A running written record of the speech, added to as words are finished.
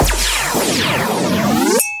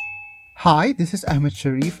Hi, this is Ahmed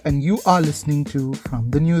Sharif and you are listening to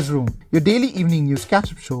From the Newsroom, your daily evening news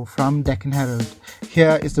catch-up show from Deccan Herald.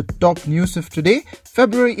 Here is the top news of today,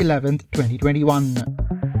 February 11th, 2021.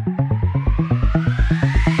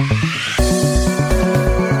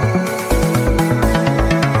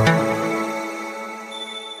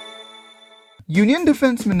 Union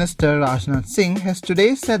Defence Minister Rajnath Singh has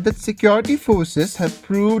today said that security forces have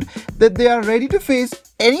proved that they are ready to face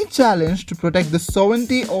any challenge to protect the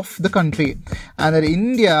sovereignty of the country and that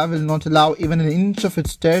India will not allow even an inch of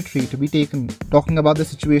its territory to be taken. Talking about the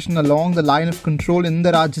situation along the line of control in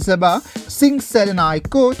the Rajya Sabha, Singh said, and I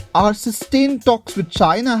quote, "Our sustained talks with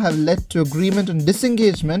China have led to agreement on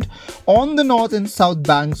disengagement on the north and south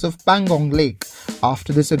banks of Pangong Lake.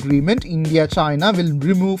 After this agreement, India-China will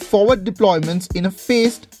remove forward deployments in a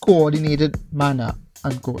phased, coordinated manner,"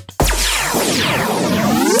 unquote.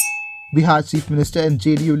 Bihar Chief Minister and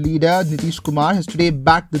JDU leader Nitish Kumar has today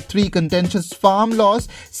backed the three contentious farm laws,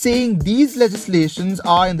 saying these legislations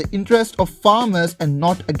are in the interest of farmers and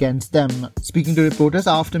not against them. Speaking to reporters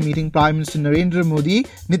after meeting Prime Minister Narendra Modi,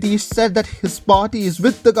 Nitish said that his party is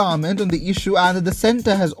with the government on the issue and that the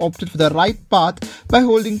centre has opted for the right path by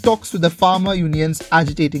holding talks with the farmer unions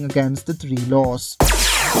agitating against the three laws.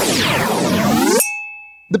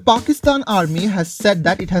 The Pakistan Army has said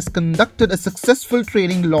that it has conducted a successful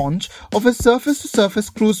training launch of a surface-to-surface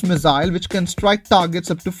cruise missile which can strike targets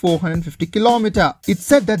up to 450 km. It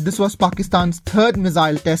said that this was Pakistan's third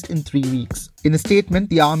missile test in 3 weeks. In a statement,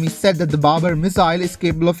 the army said that the Babar missile is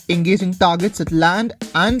capable of engaging targets at land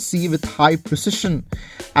and sea with high precision,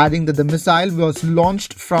 adding that the missile was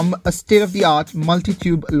launched from a state-of-the-art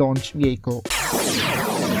multi-tube launch vehicle.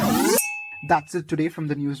 That's it today from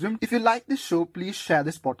the newsroom. If you like this show, please share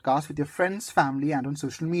this podcast with your friends, family, and on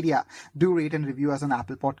social media. Do rate and review us on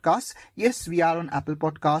Apple Podcasts. Yes, we are on Apple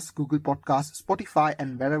Podcasts, Google Podcasts, Spotify,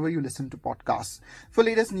 and wherever you listen to podcasts. For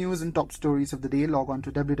latest news and top stories of the day, log on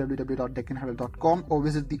to www.deccanherald.com or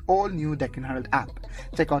visit the all-new Deccan Herald app.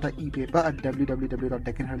 Check out our e-paper at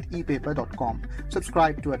www.deccanheraldepaper.com.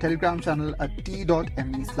 Subscribe to our Telegram channel at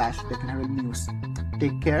t.me/Deccan Herald News.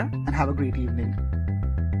 Take care and have a great evening.